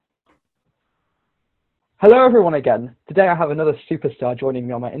Hello, everyone, again. Today I have another superstar joining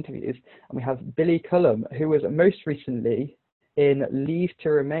me on my interviews, and we have Billy Cullum, who was most recently in Leave to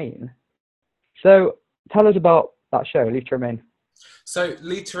Remain. So tell us about that show, Leave to Remain. So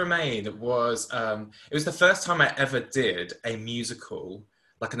Leave to Remain was it was the first time I ever did a musical,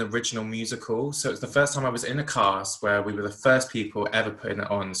 like an original musical. So it was the first time I was in a cast where we were the first people ever putting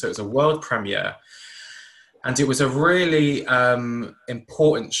it on. So it was a world premiere, and it was a really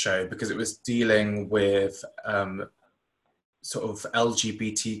important show because it was dealing with sort of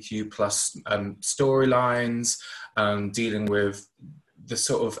LGBTQ plus storylines, dealing with the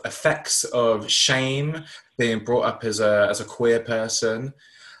sort of effects of shame being brought up as a queer person.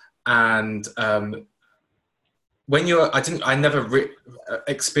 And when you're, I never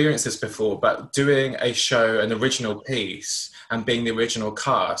experienced this before, but doing a show, an original piece, and being the original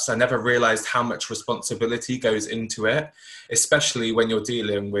cast, I never realized how much responsibility goes into it, especially when you're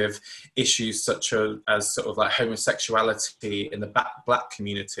dealing with issues such as sort of like homosexuality in the black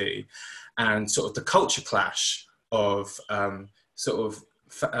community, and sort of the culture clash of sort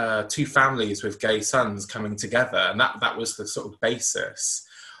of two families with gay sons coming together. And that was the sort of basis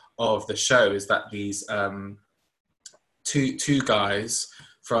of the show, is that these two guys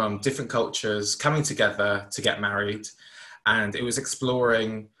from different cultures coming together to get married, and it was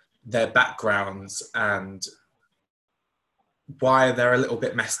exploring their backgrounds and why they're a little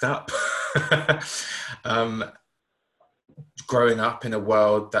bit messed up. um, Growing up in a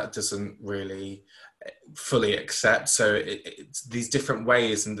world that doesn't really fully accept. So it's these different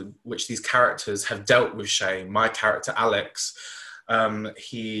ways in which these characters have dealt with shame. My character, Alex,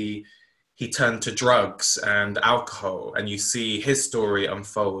 he turned to drugs and alcohol, and you see his story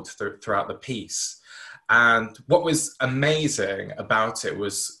unfold throughout the piece. And what was amazing about it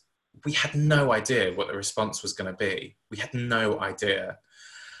was we had no idea what the response was going to be. We had no idea.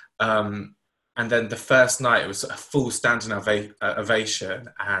 And then the first night, it was a full standing ovation,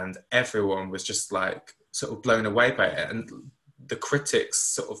 and everyone was just like sort of blown away by it. And the critics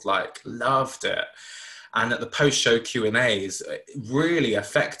sort of like loved it. And at the post-show Q&As, it really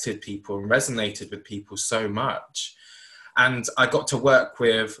affected people and resonated with people so much. And I got to work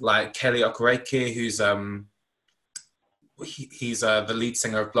with like Kelly Okereke, who's he's the lead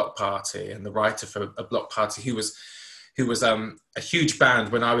singer of Block Party and the writer for a Block Party, who was a huge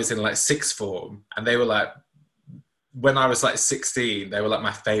band when I was in like sixth form, and they were like, when I was like 16, they were like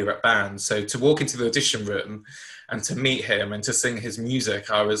my favorite band. So to walk into the audition room and to meet him and to sing his music,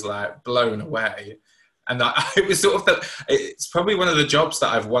 I was like blown away. And it was sort of it's probably one of the jobs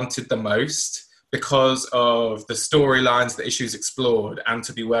that I've wanted the most because of the storylines, the issues explored, and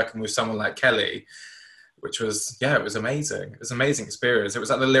to be working with someone like Kelly, which was, yeah, it was amazing. It was an amazing experience. It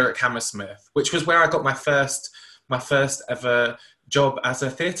was at the Lyric Hammersmith, which was where I got my first ever job as a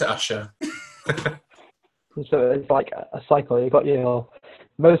theatre usher. So it's like a cycle. You got your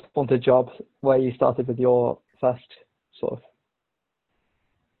most wanted job where you started with your first sort of,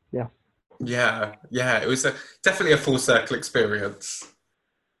 yeah. Yeah. It was definitely a full circle experience.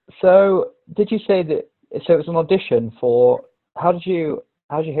 So did you say that, so it was an audition for, how did you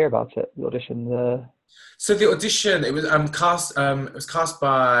hear about it, the audition? So the audition, it was cast. It was cast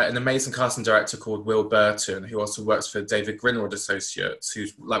by an amazing casting director called Will Burton, who also works for David Grinwald Associates,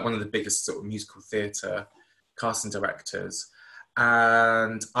 who's like one of the biggest sort of musical theatre casting directors.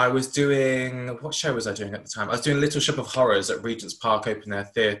 And I was doing, what show was I doing at the time? I was doing Little Shop of Horrors at Regent's Park Open Air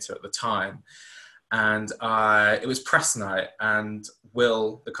Theatre at the time. And it was press night, and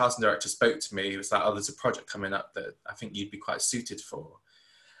Will, the casting director, spoke to me. He was like, "Oh, there's a project coming up that I think you'd be quite suited for."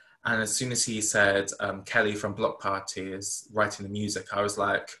 And as soon as he said, Kelly from Block Party is writing the music, I was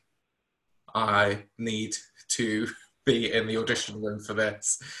like, I need to be in the audition room for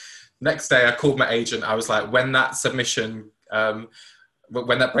this. Next day, I called my agent. I was like, when that submission,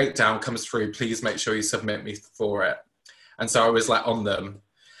 when that breakdown comes through, please make sure you submit me for it. And so I was like on them.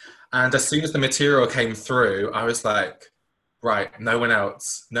 And as soon as the material came through, I was like, right, no one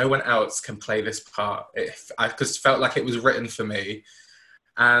else can play this part. I just felt like it was written for me.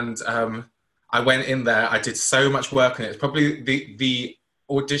 And I went in there. I did so much work on it. It's probably the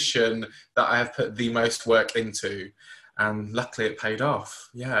audition that I have put the most work into, and luckily it paid off.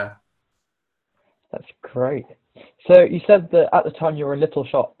 Yeah. That's great. So you said that at the time you were in Little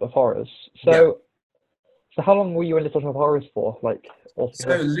Shop of Horrors. So Yeah. so how long were you in Little Shop of Horrors for? Like So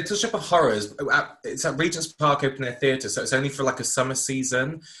altogether? Little Shop of Horrors, it's at Regent's Park Open Air Theatre, so it's only for like a summer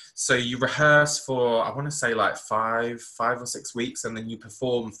season. So you rehearse for, I want to say like five or 6 weeks, and then you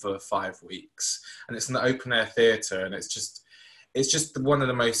perform for 5 weeks. And it's an open air theatre, and it's just one of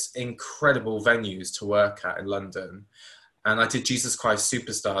the most incredible venues to work at in London. And I did Jesus Christ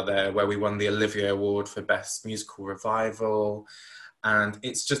Superstar there, where we won the Olivier Award for Best Musical Revival. And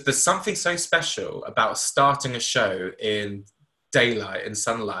it's just, there's something so special about starting a show in daylight and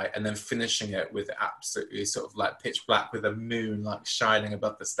sunlight and then finishing it with absolutely sort of like pitch black with a moon like shining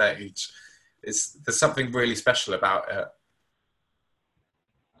above the stage. There's something really special about it.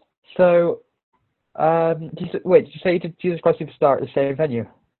 So, wait, did you say you did Jesus Christ Superstar at the same venue?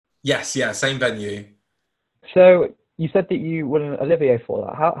 Yes, yeah, same venue. So you said that you won an Olivier for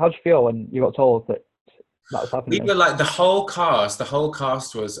that. How did you feel when you got told that that was happening? We were like the whole cast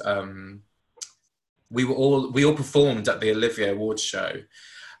was we all performed at the Olivier Awards show,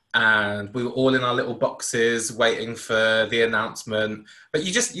 and we were all in our little boxes waiting for the announcement. But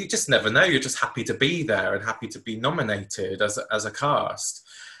you just never know. You're just happy to be there and happy to be nominated as a cast.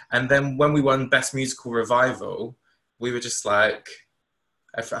 And then when we won Best Musical Revival, we were just like,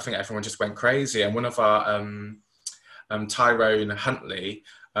 I think everyone just went crazy. And one of our Tyrone Huntley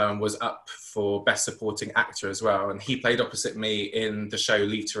was up for Best Supporting Actor as well, and he played opposite me in the show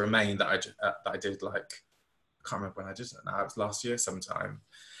Leave to Remain that I did, like, I can't remember when I did it now, it was last year sometime.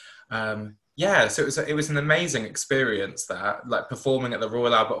 Yeah, so it was an amazing experience, that, like, performing at the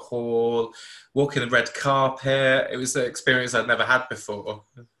Royal Albert Hall, walking the red carpet. It was an experience I'd never had before,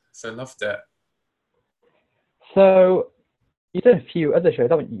 so I loved it. So you've done a few other shows,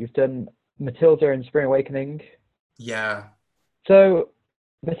 haven't you? You've done Matilda and Spring Awakening. Yeah. So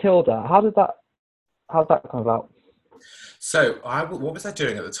Matilda, how did that come about? So what was I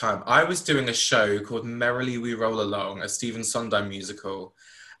doing at the time? I was doing a show called Merrily We Roll Along, a Stephen Sondheim musical.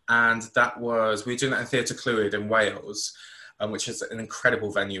 And we were doing that in Theatr Clwyd in Wales, which is an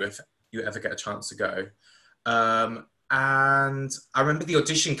incredible venue if you ever get a chance to go. And I remember the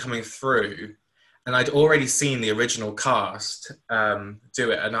audition coming through, and I'd already seen the original cast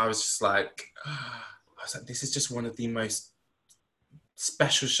do it. And I was just like, this is just one of the most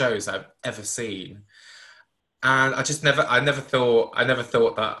special shows I've ever seen. And I never thought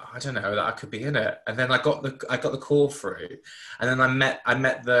that, I don't know, that I could be in it. And then I got the call through, and then I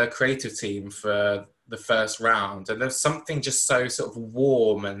met the creative team for the first round, and there's something just so sort of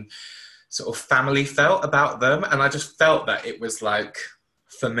warm and sort of family felt about them, and I just felt that it was like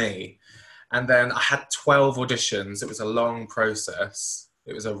for me. And then I had 12 auditions. It was a long process.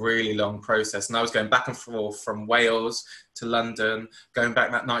 It was a really long process, and I was going back and forth from Wales to London, going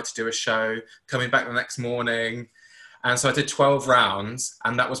back that night to do a show, coming back the next morning. And so I did 12 rounds,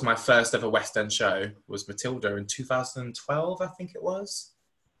 and that was my first ever West End show, was Matilda in 2012, I think it was.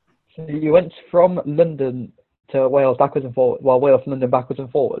 So you went from London to Wales backwards and forwards, Wales to London backwards and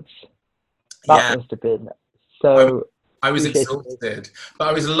forwards. That must have been so... I was exhausted, but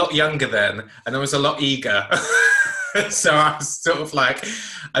I was a lot younger then, and I was a lot eager. So I was sort of like,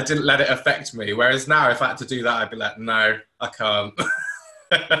 I didn't let it affect me. Whereas now, if I had to do that, I'd be like, no, I can't.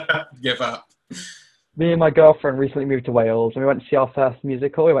 Give up. Me and my girlfriend recently moved to Wales, and we went to see our first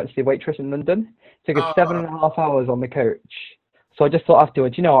musical. We went to see Waitress in London. It took us 7.5 hours on the coach. So I just thought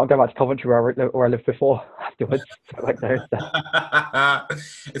afterwards, you know what, I'm going back to Coventry where I lived before afterwards. So like, no,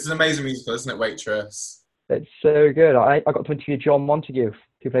 it's an amazing musical, isn't it, Waitress? It's so good. I got to interview John Montague,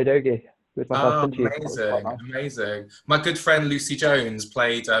 who played Ogie. Amazing. My good friend Lucy Jones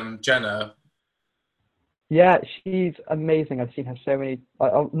played Jenna. Yeah, she's amazing. I've seen her so many,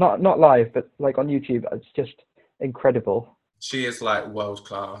 not live, but like on YouTube. It's just incredible. She is like world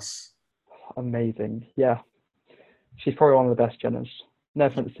class. Amazing. Yeah. She's probably one of the best Jennas. No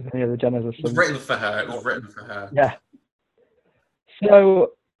offense to any other Jennas. It was written for her. Yeah.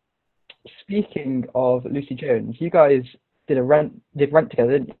 So, speaking of Lucy Jones, you guys did Rent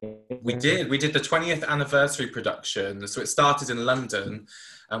together, didn't you? We did the 20th anniversary production. So it started in London,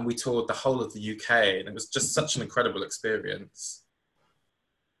 and we toured the whole of the UK, and it was just such an incredible experience.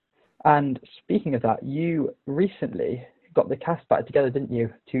 And speaking of that, you recently got the cast back together, didn't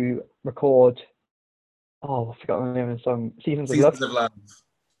you, to record, I forgot the name of the song, Seasons of Love.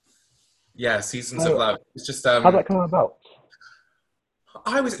 Yeah, Seasons of Love. It's just how'd that come about?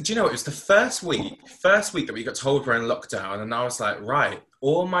 Do you know, it was the first week that we got told we're in lockdown, and I was like, right,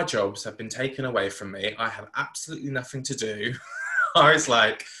 all my jobs have been taken away from me. I have absolutely nothing to do. I was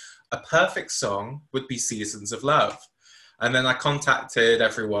like, a perfect song would be Seasons of Love. And then I contacted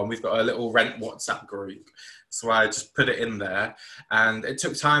everyone. We've got a little Rent WhatsApp group. So I just put it in there, and it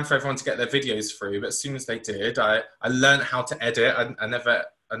took time for everyone to get their videos through. But as soon as they did, I learned how to edit. I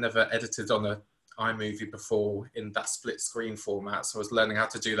never edited on a iMovie before in that split screen format, so I was learning how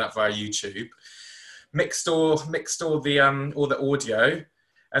to do that via YouTube. Mixed all the audio,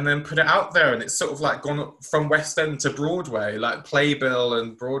 and then put it out there, and it's sort of like gone from West End to Broadway. Like Playbill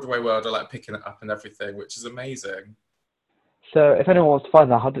and Broadway World are like picking it up and everything, which is amazing. So if anyone wants to find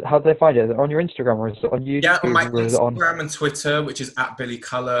that, how do they find it? Is it on your Instagram or is it on Yeah, on my YouTube or is it on? Instagram and Twitter, which is at Billy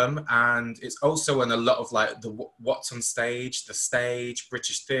Cullum, and it's also on a lot of like the What's on Stage, The Stage,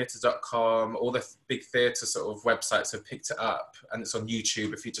 BritishTheatre.com, all the big theatre sort of websites have picked it up, and it's on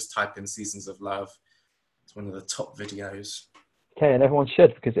YouTube if you just type in Seasons of Love. It's one of the top videos. Okay, and everyone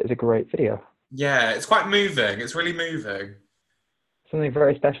should because it's a great video. Yeah, it's quite moving. It's really moving. Something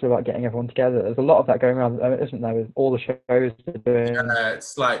very special about getting everyone together. There's a lot of that going around, isn't there, with all the shows they're doing.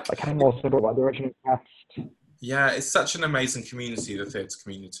 It's like I can also talk about the original cast. yeah, it's such an amazing community, the theatre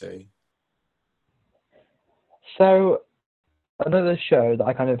community. So another show that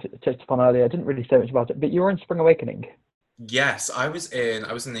I kind of touched upon earlier, I didn't really say much about it, but you were in Spring Awakening. Yes, I was in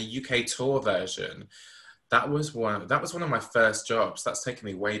the UK tour version. That was one of my first jobs. That's taken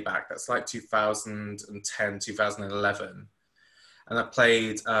me way back. That's like 2010, 2011. And I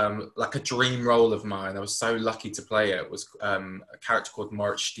played like a dream role of mine. I was so lucky to play it. It was a character called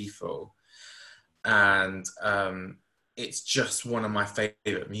Moritz Stiefel. And it's just one of my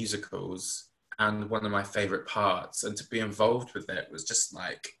favorite musicals and one of my favorite parts. And to be involved with it was just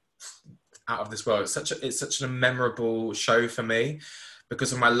like out of this world. It's such a memorable show for me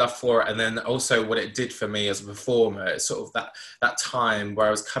because of my love for it, and then also what it did for me as a performer. It's sort of that time where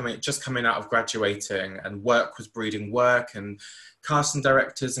I was coming out of graduating, and work was breeding work, and casting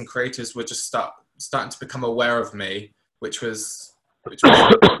directors and creators were just starting to become aware of me, which was a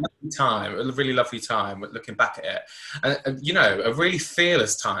really lovely time looking back at it, and you know, a really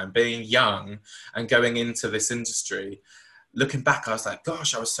fearless time being young and going into this industry. Looking back, I was like,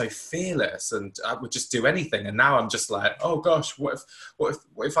 gosh, I was so fearless and I would just do anything. And now I'm just like, oh gosh, what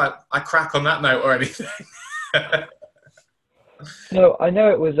if I crack on that note or anything? No, I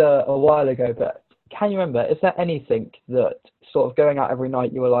know it was a while ago, but can you remember, is there anything that sort of going out every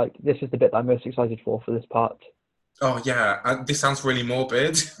night you were like, this is the bit that I'm most excited for this part? Oh yeah, this sounds really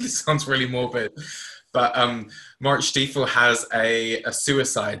morbid. This sounds really morbid. But Moritz Stiefel has a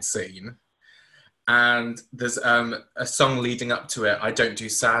suicide scene. And there's a song leading up to it, I Don't Do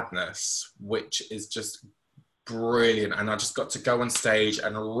Sadness, which is just brilliant. And I just got to go on stage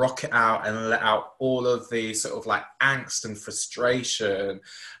and rock it out and let out all of the sort of like angst and frustration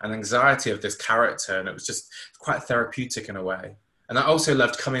and anxiety of this character. And it was just quite therapeutic in a way. And I also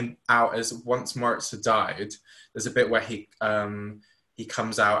loved coming out as once Moritz had died. There's a bit where he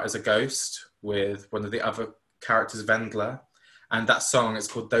comes out as a ghost with one of the other characters, Wendler. And that song is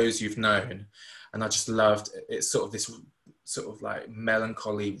called Those You've Known. And I just loved it. It's sort of this sort of like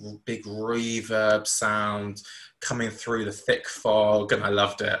melancholy, big reverb sound coming through the thick fog, and I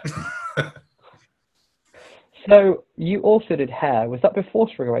loved it. So you also did Hair. Was that before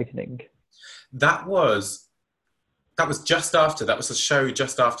Spring Awakening? That was just after. That was a show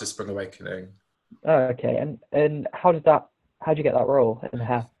just after Spring Awakening. Oh, okay. And how did you get that role in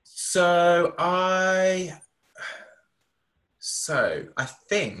Hair? So I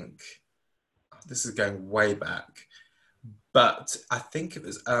think this is going way back, but I think it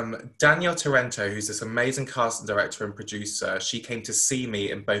was Danielle Torrento, who's this amazing casting director and producer. She came to see me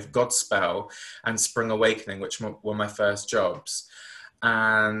in both Godspell and Spring Awakening, which were my first jobs.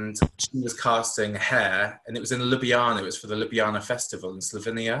 And she was casting Hair, and it was in Ljubljana. It was for the Ljubljana Festival in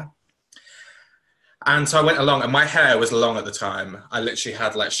Slovenia. And so I went along, and my hair was long at the time. I literally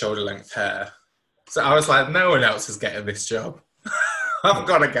had like shoulder length hair. So I was like, no one else is getting this job. I've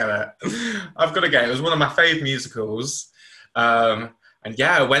got to get it. It was one of my fave musicals. And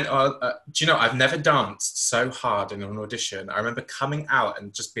yeah, I went on. Do you know, I've never danced so hard in an audition. I remember coming out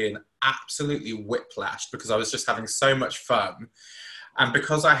and just being absolutely whiplashed because I was just having so much fun. And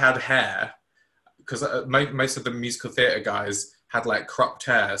because I had hair, because most of the musical theatre guys had like cropped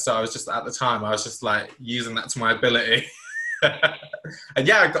hair. So I was just, at the time, I was just like using that to my ability. And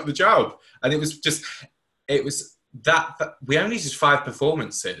yeah, I got the job. And it was that we only did 5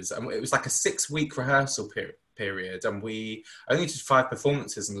 performances, and it was like a 6-week rehearsal period, and we only did 5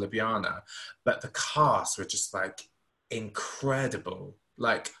 performances in Ljubljana, but the cast were just like incredible,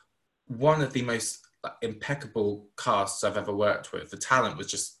 like one of the most impeccable casts I've ever worked with. The talent was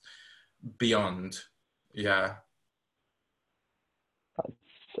just beyond. Yeah, That's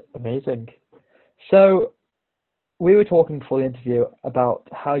amazing. So we were talking before the interview about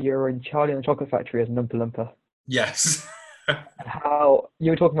how you were in Charlie and the Chocolate Factory as an Oompa Loompa. yes. And how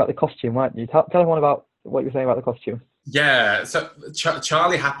you were talking about the costume, weren't you? Tell everyone about what you were saying about the costume. Yeah, so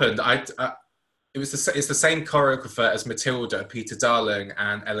Charlie happened. It's the same choreographer as Matilda, Peter Darling,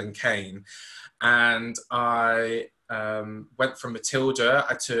 and Ellen Kane, and I went from Matilda.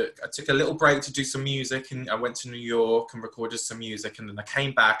 I took a little break to do some music, and I went to New York and recorded some music, and then I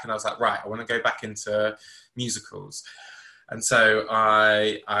came back and I was like, right, I want to go back into musicals. And so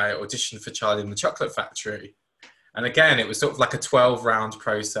I auditioned for Charlie and the Chocolate Factory. And again, it was sort of like a 12-round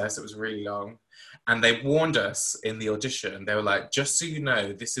process. It was really long. And they warned us in the audition. They were like, just so you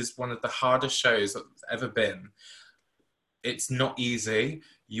know, this is one of the hardest shows that's ever been. It's not easy.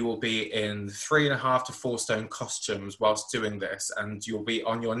 You will be in 3.5 to 4 stone costumes whilst doing this. And you'll be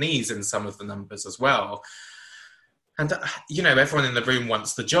on your knees in some of the numbers as well. And, everyone in the room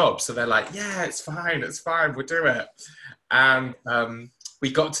wants the job. So they're like, yeah, it's fine, we'll do it. And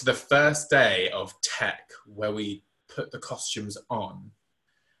we got to the first day of tech where we put the costumes on.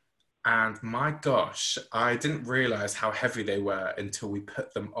 And my gosh, I didn't realize how heavy they were until we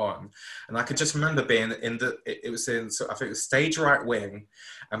put them on. And I could just remember being I think it was stage right wing.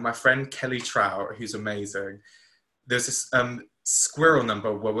 And my friend Kelly Trout, who's amazing, there's this squirrel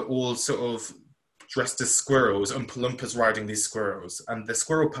number where we're all sort of dressed as squirrels and Palumpas riding these squirrels. And the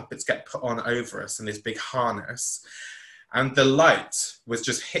squirrel puppets get put on over us in this big harness. And the light was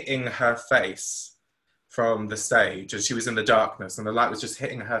just hitting her face from the stage, and she was in the darkness, and the light was just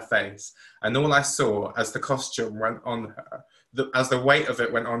hitting her face. And all I saw as the costume went on her, as the weight of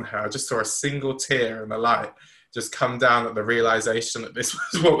it went on her, I just saw a single tear in the light just come down at the realization that this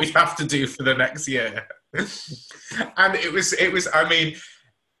was what we'd have to do for the next year. And it was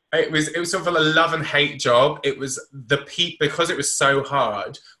sort of a love and hate job. It was because it was so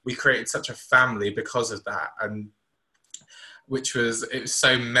hard, we created such a family because of that, and it was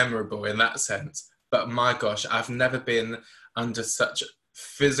so memorable in that sense. But my gosh, I've never been under such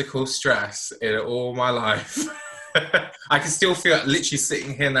physical stress in all my life. I can still feel it, literally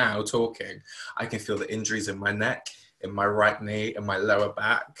sitting here now talking. I can feel the injuries in my neck, in my right knee, and my lower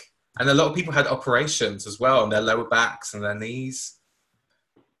back. And a lot of people had operations as well on their lower backs and their knees.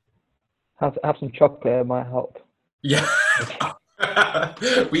 Have some chocolate, it might help. Yeah.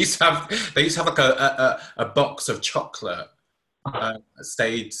 They used to have like a box of chocolate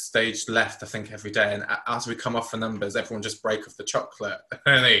stage left, I think, every day. And as we come off the numbers, everyone just break off the chocolate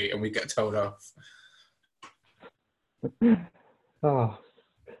and eat, and we get told off. Oh.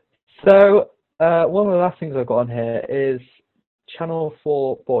 So one of the last things I've got on here is Channel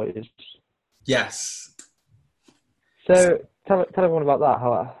 4 Boys. Yes. So tell everyone about that,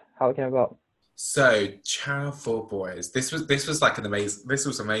 how it came about. So Channel 4 Boys, this was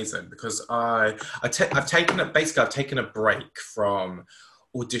amazing because I've taken a break from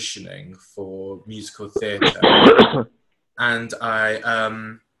auditioning for musical theatre. And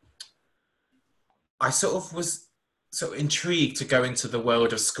I sort of was so intrigued to go into the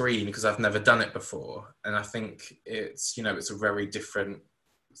world of screen because I've never done it before. And I think it's a very different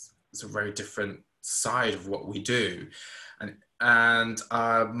side of what we do. And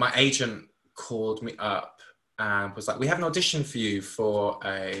my agent called me up and was like, we have an audition for you for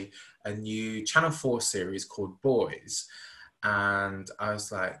a new Channel 4 series called Boys. And I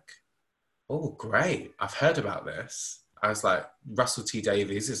was like, oh, great, I've heard about this. I was like, Russell T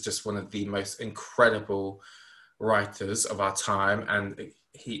Davies is just one of the most incredible writers of our time, and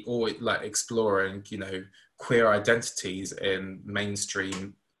he always exploring queer identities in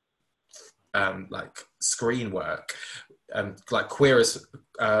mainstream screen work. Queer as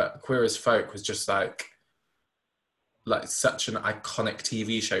Folk was just like such an iconic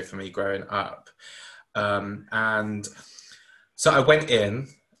TV show for me growing up, and so I went in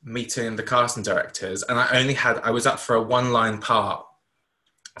meeting the casting directors, and I was up for a one-line part,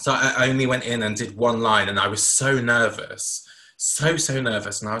 so I only went in and did one line, and I was so nervous, so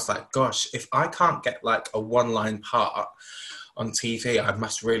nervous, and I was like, gosh, if I can't get a one-line part on TV, I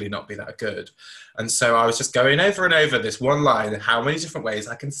must really not be that good. And so I was just going over and over this one line and how many different ways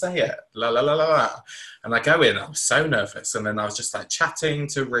I can say it. La la la la la. And I go in, I was so nervous. And then I was just chatting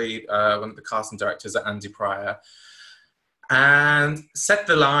to Reed, one of the casting directors at Andy Pryor, and said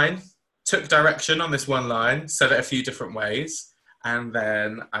the line, took direction on this one line, said it a few different ways. And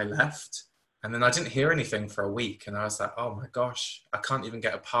then I left. And then I didn't hear anything for a week. And I was like, oh my gosh, I can't even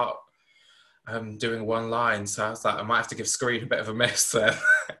get a part doing one line. So I was like, I might have to give Screen a bit of a miss there.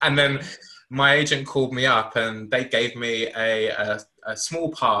 And then my agent called me up and they gave me a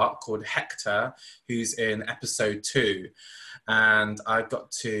small part called Hector, who's in episode 2. And I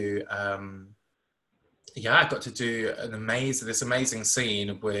got to do this amazing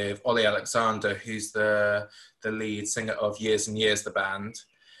scene with Ollie Alexander, who's the lead singer of Years and Years, the band.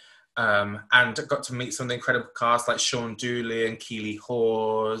 And I got to meet some of the incredible cast like Sean Dooley and Keely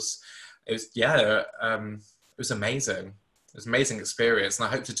Hawes. It was amazing. It was an amazing experience, and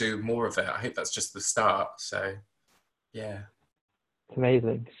I hope to do more of it. I hope that's just the start. So, yeah. It's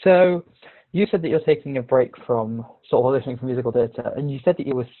amazing. So, you said that you're taking a break from sort of auditioning for musical theatre, and you said that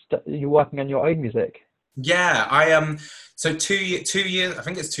you were working on your own music. Yeah, so 2 years, I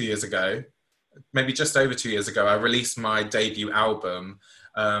think it's 2 years ago, maybe just over 2 years ago, I released my debut album.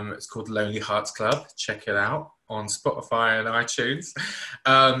 It's called Lonely Hearts Club. Check it out on Spotify and iTunes.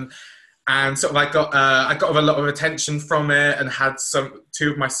 Um, and sort of I got a lot of attention from it, and had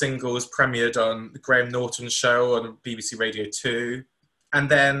two of my singles premiered on the Graham Norton show on BBC Radio 2. And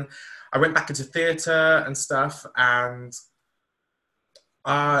then I went back into theatre and stuff, and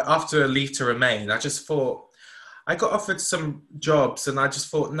after Leave to Remain, I just thought, I got offered some jobs, and I just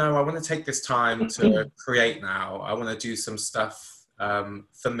thought, no, I want to take this time to create now. I want to do some stuff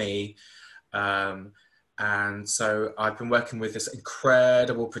for me. Um, and so I've been working with this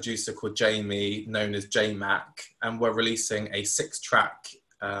incredible producer called Jamie, known as JMac, and we're releasing a 6-track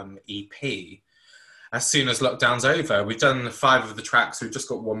EP as soon as lockdown's over. We've done 5 of the tracks. We've just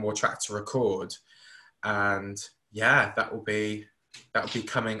got one more track to record. And yeah, that will be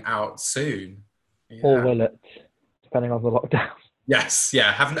coming out soon. Yeah. Or will it, depending on the lockdown? Yes,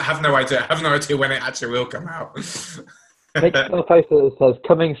 yeah. Have no idea. Have no idea when it actually will come out. Make a little poster that says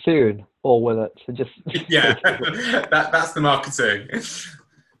 "coming soon," or will it? So just yeah, that's the marketing.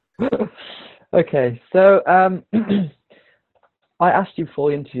 Okay, so I asked you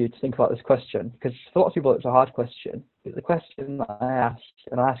before the interview to think about this question, because for lots of people it's a hard question. But the question that I asked,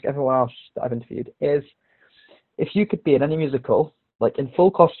 and I ask everyone else that I've interviewed, is if you could be in any musical, like in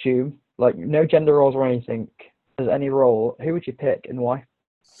full costume, like no gender roles or anything, as any role, who would you pick and why?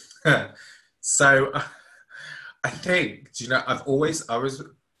 So I think, do you know, I was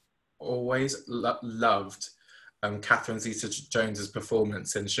always loved Catherine Zeta-Jones's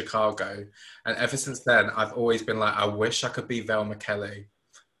performance in Chicago, and ever since then I've always been like, I wish I could be Velma Kelly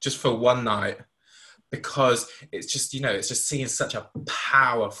just for one night, because it's just, you know, it's just seeing such a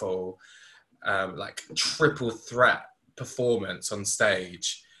powerful like triple threat performance on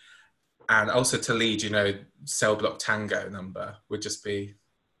stage, and also to lead, you know, Cell Block Tango number would just be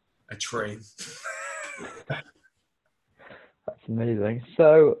a dream. That's amazing.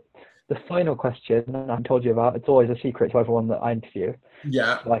 So the final question, I haven't told you about, it's always a secret to everyone that I interview.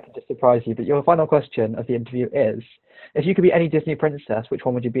 Yeah. So I can just surprise you. But your final question of the interview is, if you could be any Disney princess, which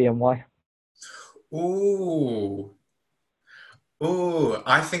one would you be and why? Ooh.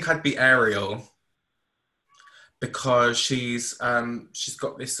 I think I'd be Ariel, because she's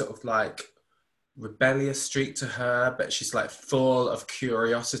got this sort of like rebellious streak to her, but she's like full of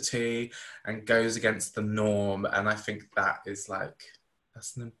curiosity and goes against the norm. And I think that is like,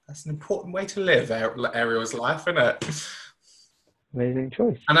 that's an important way to live Ariel's life, isn't it? Amazing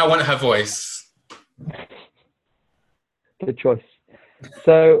choice. And I want her voice. Good choice.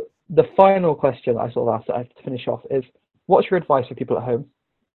 So the final question I sort of asked that I have to finish off is, what's your advice for people at home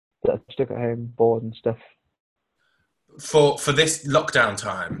that are stuck at home, bored and stuff? For this lockdown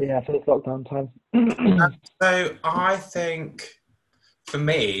time? Yeah, for this lockdown time. So I think, for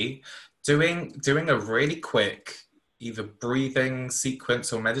me, doing a really quick either breathing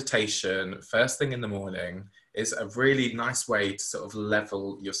sequence or meditation first thing in the morning is a really nice way to sort of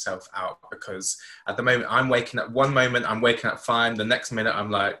level yourself out, because at the moment I'm waking up, one moment I'm waking up fine, the next minute I'm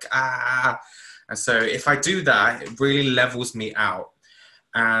like, and so if I do that, it really levels me out.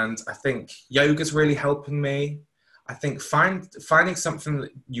 And I think yoga's really helping me. I think finding something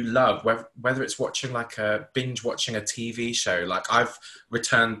that you love, whether it's binge watching a TV show. Like I've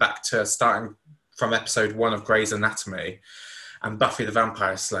returned back to starting from episode 1 of Grey's Anatomy and Buffy the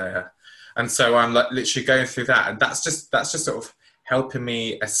Vampire Slayer, and so I'm like literally going through that, and that's just sort of helping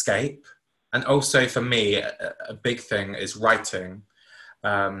me escape. And also for me, a big thing is writing,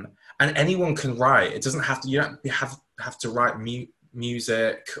 and anyone can write. It doesn't have to. You don't have to write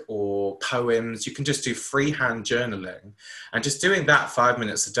music or poems. You can just do freehand journaling, and just doing that 5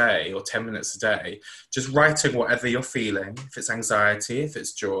 minutes a day or 10 minutes a day, just writing whatever you're feeling. If it's anxiety, if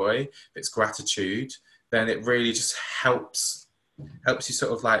it's joy, if it's gratitude, then it really just helps you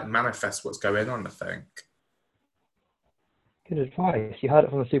sort of like manifest what's going on, I think. Good advice. You heard it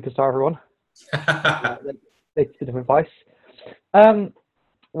from a superstar, everyone. Big bit of advice.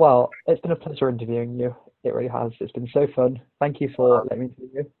 Well, it's been a pleasure interviewing you. It really has. It's been so fun. Thank you for letting me interview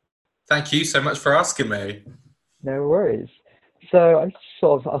you. Thank you so much for asking me. No worries. So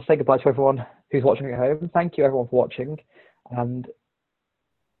I'll say goodbye to everyone who's watching at home. Thank you everyone for watching. And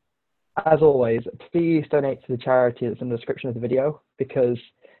as always, please donate to the charity that's in the description of the video, because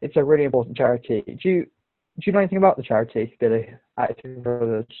it's a really important charity. Do you know anything about the charity, Billy? Acting for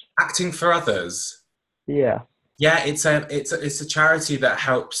Others. Acting for Others? Yeah. Yeah, it's a charity that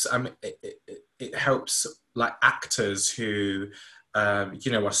helps. It helps like actors who are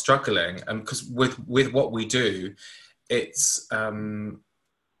struggling, and because with what we do, it's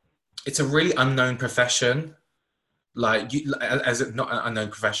it's a really unknown profession. Like you, as a, not an unknown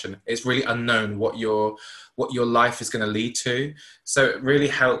profession, it's really unknown what your life is going to lead to. So it really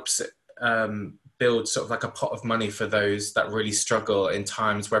helps build sort of like a pot of money for those that really struggle in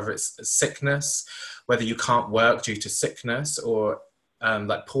times, whether it's sickness, whether you can't work due to sickness, or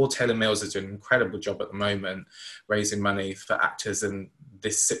like Paul Taylor Mills is doing an incredible job at the moment raising money for actors in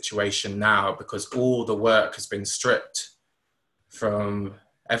this situation now, because all the work has been stripped from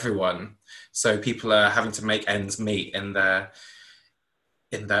everyone. So people are having to make ends meet in their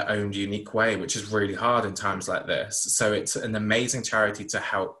own unique way, which is really hard in times like this. So it's an amazing charity to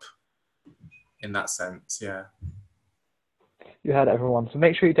help in that sense. Yeah. You heard everyone. So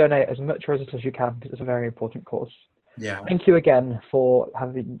make sure you donate as much or as little as you can, because it's a very important cause. Yeah. Thank you again for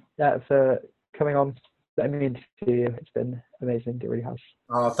coming on. Let me interview you. It's been amazing. It really has.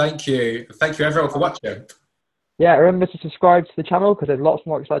 Oh, thank you. Thank you everyone for watching. Yeah, remember to subscribe to the channel because there's lots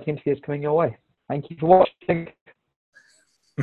more exciting interviews coming your way. Thank you for watching.